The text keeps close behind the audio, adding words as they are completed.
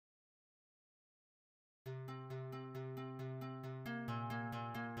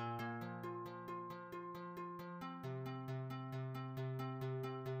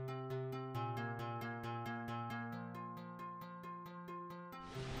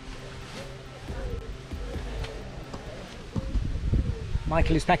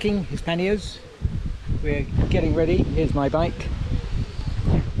Michael is packing his panniers. We're getting ready. Here's my bike.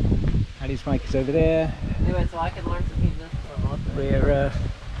 Ali's bike is over there. Anyway, so I can learn some business from most of it. We're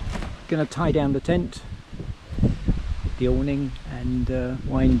going to tie down the tent, the awning, and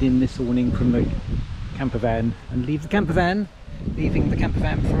wind in this awning from the camper van and leave the camper van, leaving the camper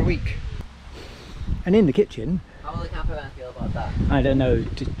van for a week. And in the kitchen... How will the camper van feel about that? I don't know,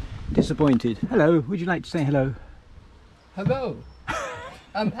 disappointed. Hello, would you like to say hello? Hello.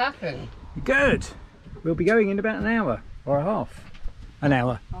 I'm packing. Good. We'll be going in about an hour or a half. An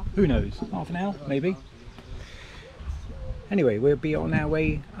hour. Who knows? Half an hour, maybe. Anyway, we'll be on our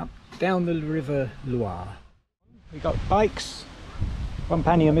way up down the river Loire. We got bikes. One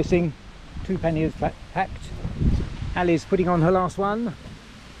pannier missing. 2 panniers packed. Ali's putting on her last one.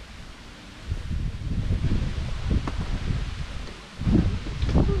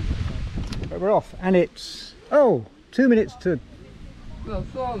 But we're off, and it's 2 minutes to. Well,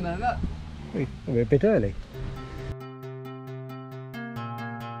 4 minutes. We're a bit early.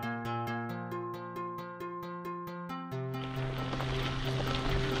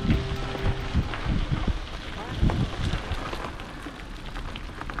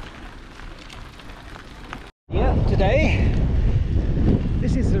 Yeah, today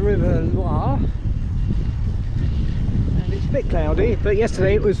this is the river Loire, and it's a bit cloudy, but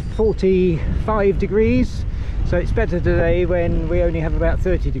yesterday it was 45 degrees. So it's better today when we only have about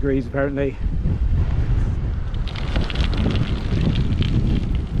 30 degrees apparently.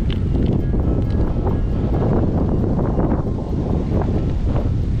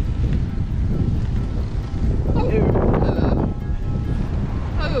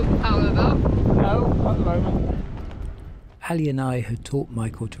 No, not at the moment. Ali and I had taught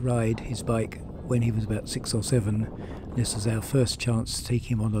Michael to ride his bike when he was about 6 or 7. This was our first chance to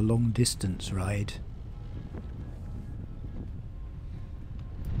take him on a long distance ride.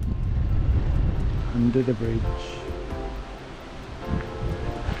 Under the bridge.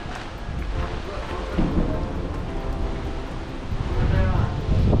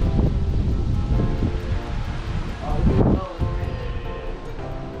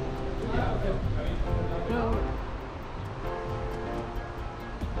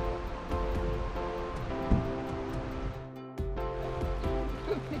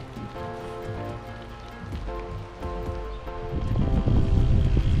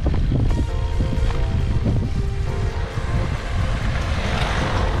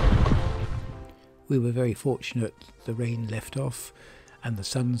 We were very fortunate. The rain left off and the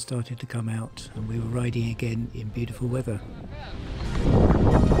sun started to come out, and we were riding again in beautiful weather.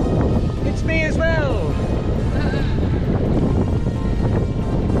 It's me as well!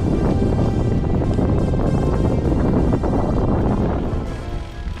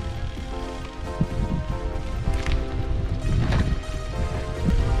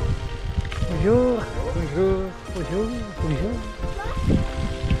 Bonjour, bonjour, bonjour, bonjour.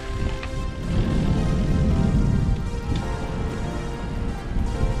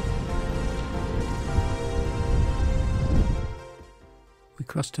 We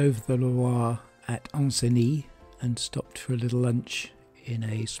crossed over the Loire at Ancenis and stopped for a little lunch in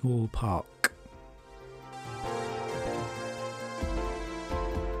a small park.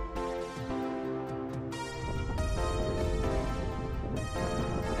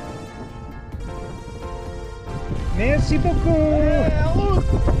 Merci beaucoup!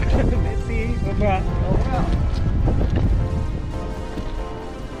 Merci, au revoir. Au revoir.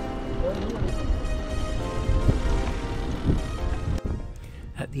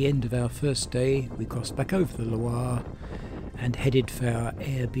 At the end of our first day, we crossed back over the Loire and headed for our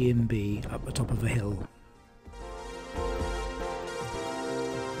Airbnb up the top of a hill.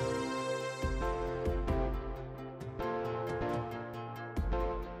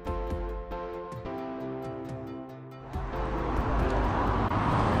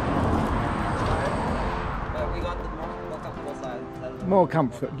 But we got the more comfortable side. More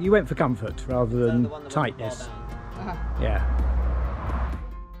comfort. You went for comfort rather than tightness. Yeah.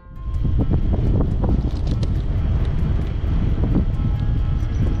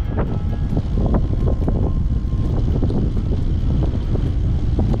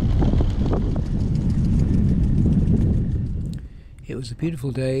 It was a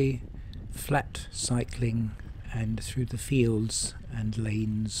beautiful day, flat cycling and through the fields and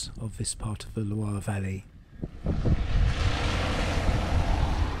lanes of this part of the Loire Valley.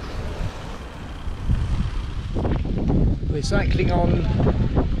 We're cycling on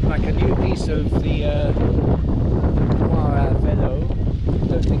like a new piece of the Loire Valley. I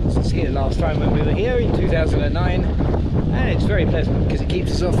don't think this was here last time when we were here in 2009, and it's very pleasant because it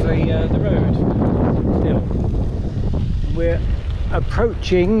keeps us off the road still. We're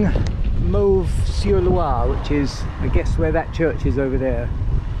approaching Mauve-sur-Loire, which is, I guess, where that church is over there,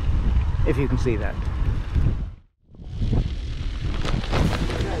 if you can see that.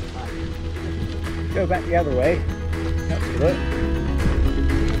 Go back the other way, that will work.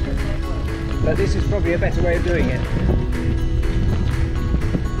 But this is probably a better way of doing it.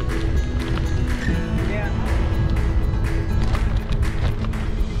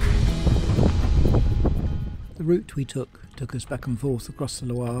 The route we took us back and forth across the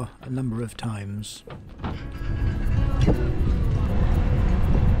Loire a number of times.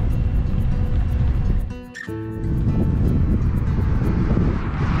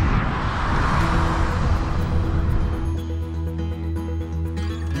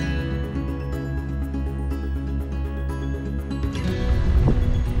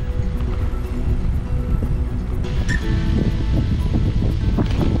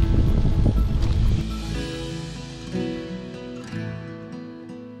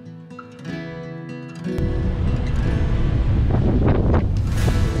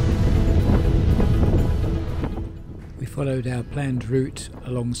 Followed our planned route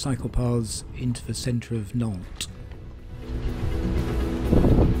along cycle paths into the centre of Nantes.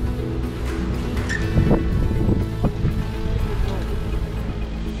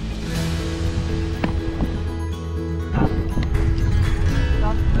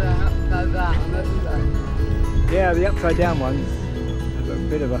 Yeah, the upside down ones have a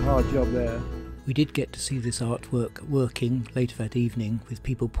bit of a hard job there. We did get to see this artwork working later that evening with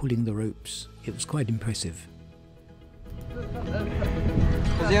people pulling the ropes. It was quite impressive.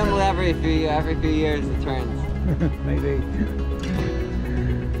 Presumably every few years it turns. Maybe.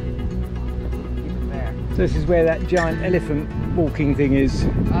 So this is where that giant elephant walking thing is.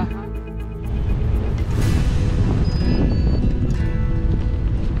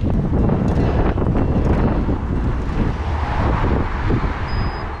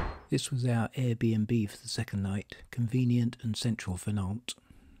 This was our Airbnb for the second night, convenient and central for Nantes.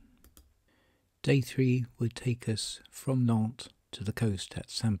 Day 3 would take us from Nantes to the coast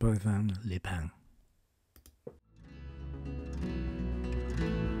at Saint-Brevin-les-Pins.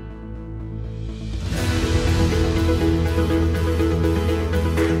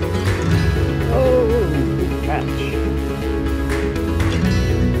 Oh, good catch!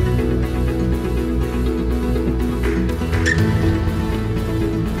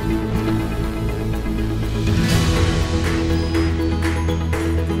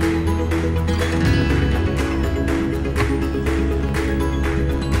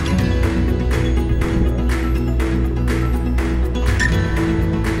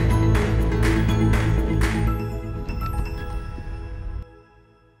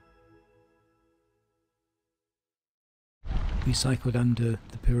 We cycled under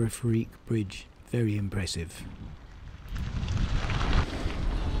the Peripherique Bridge, very impressive.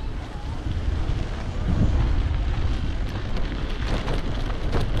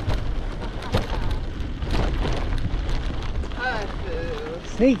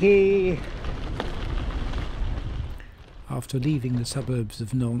 Sneaky! After leaving the suburbs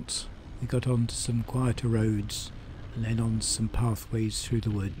of Nantes, we got onto some quieter roads and then on some pathways through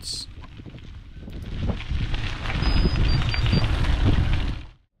the woods.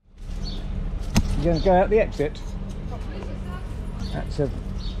 You're going to go out the exit? That's a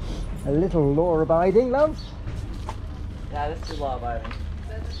little law-abiding, love. Yeah, this is law-abiding.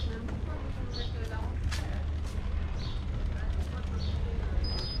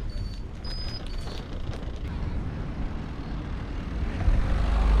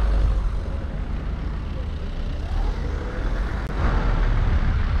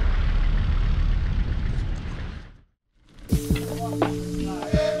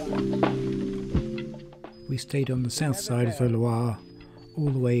 We stayed on the south side of the Loire all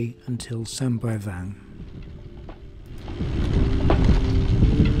the way until Saint-Brevin.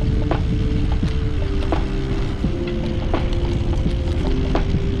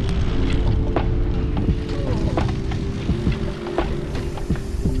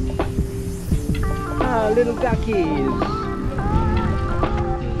 Ah, little duckies!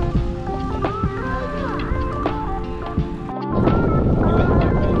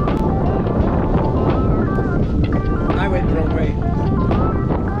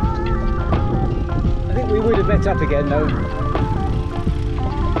 We would have met up again though.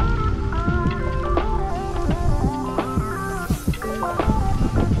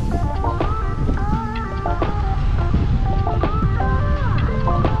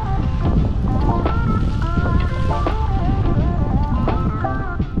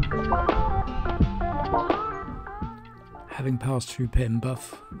 Having passed through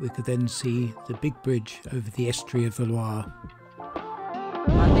Pembuff, we could then see the big bridge over the estuary of the Loire.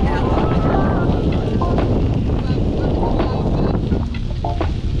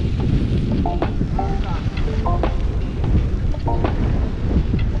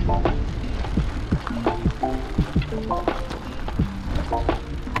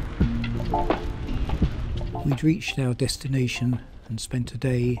 We'd reached our destination and spent a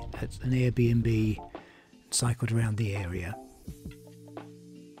day at an Airbnb and cycled around the area.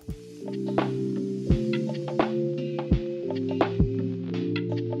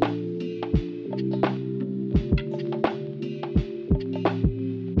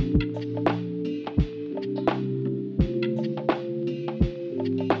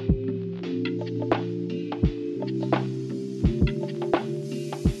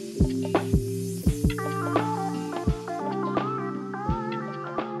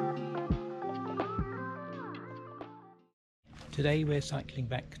 Today we're cycling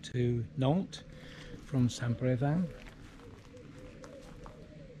back to Nantes from Saint-Brévin.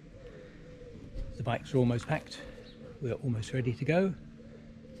 The bikes are almost packed, we're almost ready to go,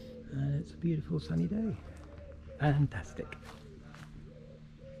 and it's a beautiful sunny day. Fantastic.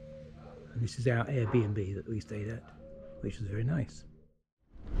 And this is our Airbnb that we stayed at, which was very nice.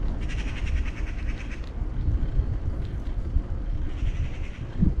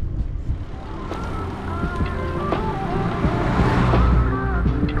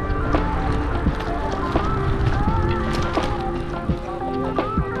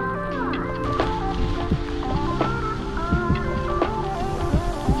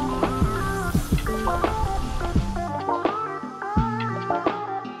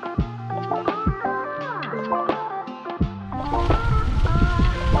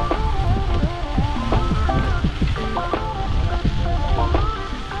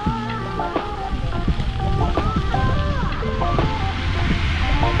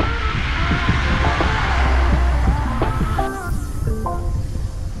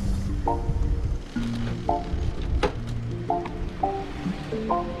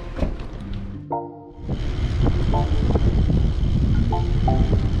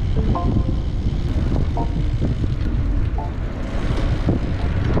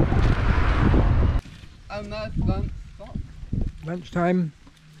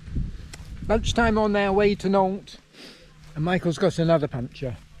 Lunchtime on our way to Nantes, and Michael's got another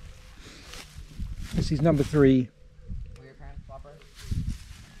puncture. This is number 3. Were your parents proper?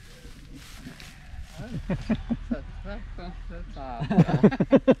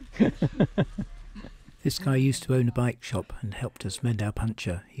 This guy used to own a bike shop and helped us mend our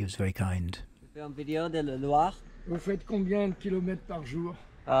puncture. He was very kind. Je fais une vidéo de la Loire. Vous faites combien de kilomètres par jour?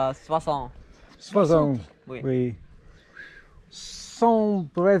 60. 60, Oui. oui.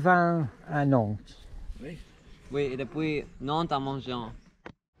 Saint-Brévin à Nantes. Oui. Oui, et depuis Nantes à Montjean.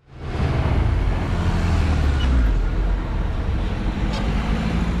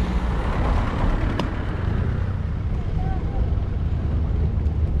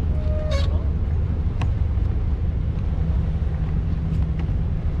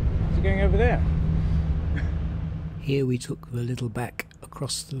 Is it going over there? Here we took the little back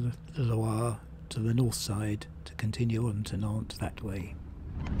across the Loire to the north side to continue on to Nantes that way.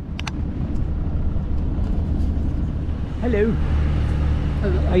 Hello.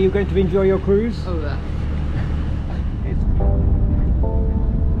 Hello. Are you going to enjoy your cruise? Oh, yeah.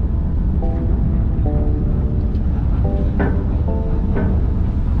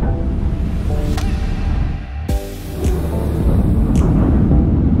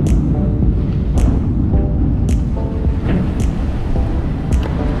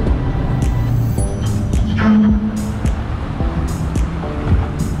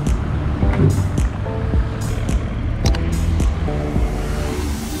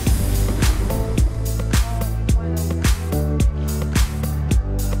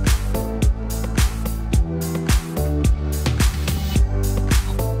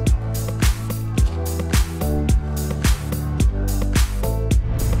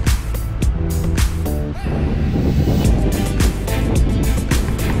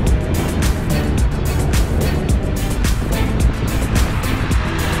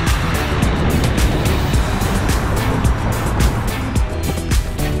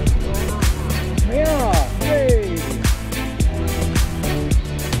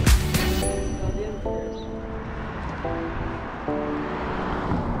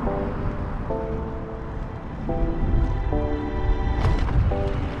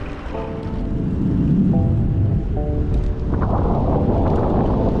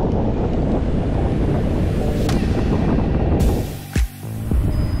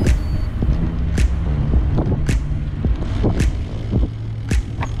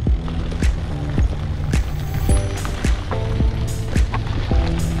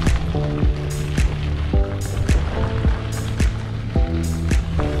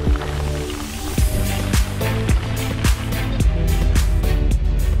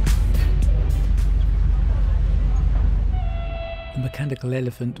 The mechanical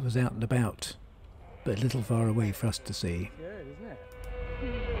elephant was out and about. but a little far away for us to see. Good, isn't it?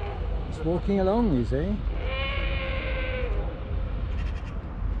 Just walking along, you see.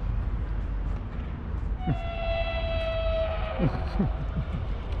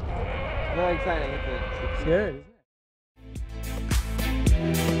 Very exciting, isn't it? It's good, isn't it?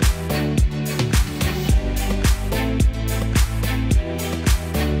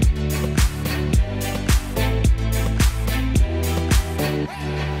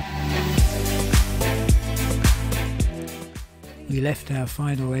 We left our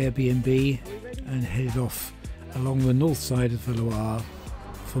final Airbnb and headed off along the north side of the Loire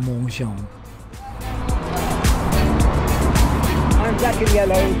for Montjean. I'm black and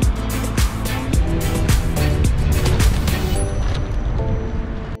yellow.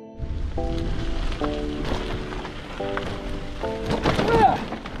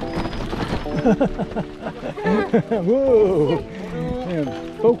 Whoa! Yeah,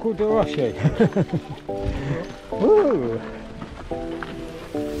 beaucoup de rocher. Whoa!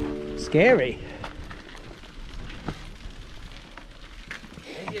 Scary.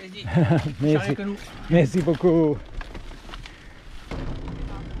 Merci. Merci beaucoup.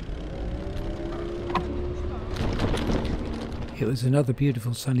 It was another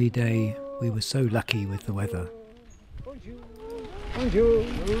beautiful sunny day. We were so lucky with the weather. Bonjour. Bonjour.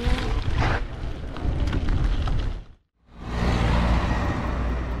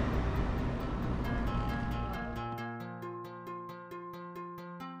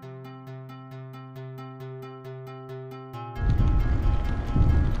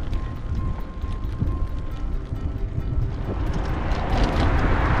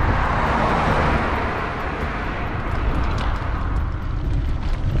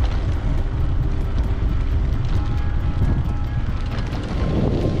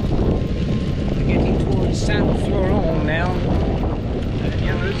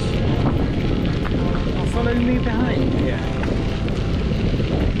 Me behind here.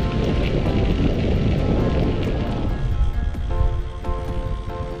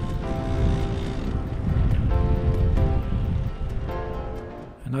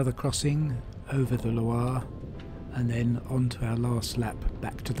 Another crossing over the Loire and then on to our last lap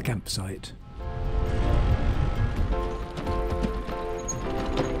back to the campsite.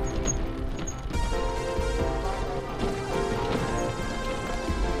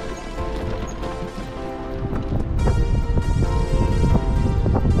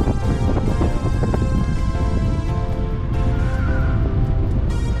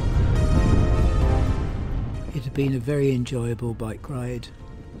 Been a very enjoyable bike ride.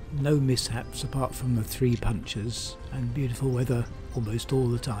 No mishaps apart from the 3 punctures and beautiful weather almost all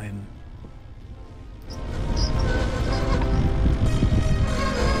the time.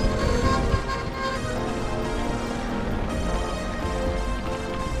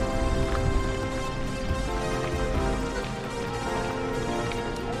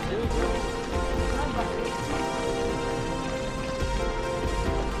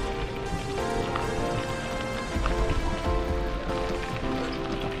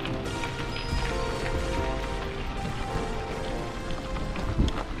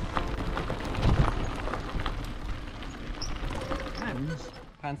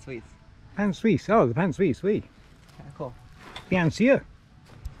 Pan Suisse. Pan Suisse, oh the Pan Suisse, oui. Okay, cool. Bien sûr.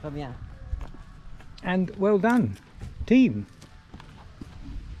 Très bien. And well done, team.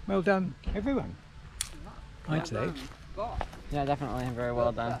 Well done, everyone. I'd say. Yeah, definitely. Very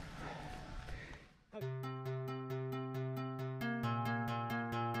well done.